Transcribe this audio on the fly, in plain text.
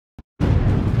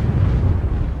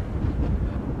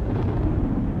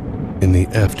In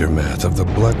the aftermath of the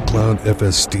Black Cloud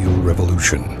FS Steel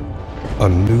revolution, a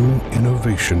new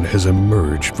innovation has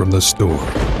emerged from the store.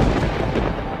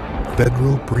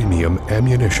 Federal Premium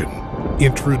Ammunition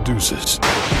introduces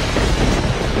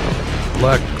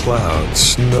Black Cloud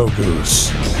Snow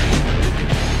Goose.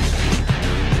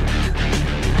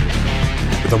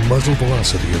 With a muzzle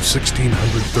velocity of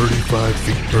 1,635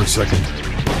 feet per second,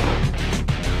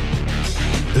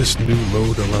 this new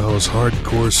load allows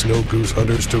hardcore snow goose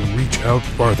hunters to reach out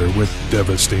farther with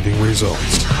devastating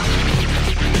results.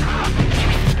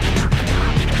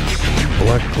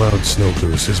 Black Cloud Snow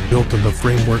Goose is built in the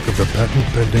framework of the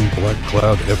patent-pending Black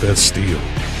Cloud FS Steel.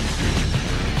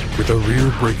 With a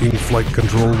rear-braking flight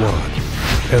control wad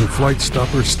and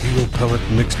FLITESTOPPER steel pellet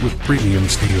mixed with premium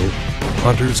steel,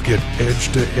 hunters get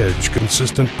edge-to-edge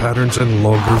consistent patterns and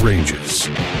longer ranges.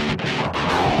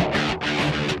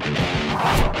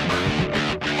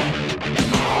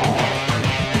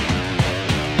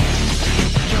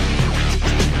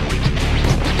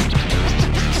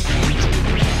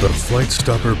 The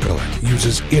FLITESTOPPER pellet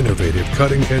uses innovative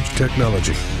cutting-edge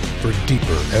technology for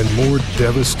deeper and more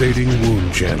devastating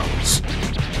wound channels.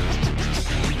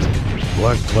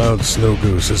 Black Cloud Snow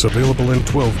Goose is available in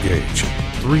 12-gauge,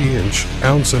 3-inch,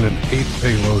 ounce and an 1/8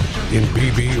 payload in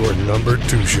BB or numbered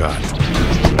 2-shot.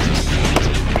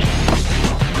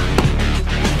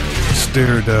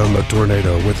 Stare down the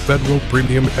tornado with Federal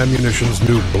Premium Ammunition's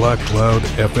new Black Cloud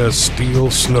FS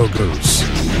Steel Snow Goose.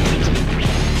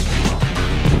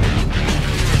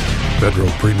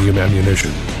 Federal Premium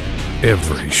Ammunition.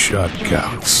 Every shot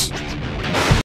counts.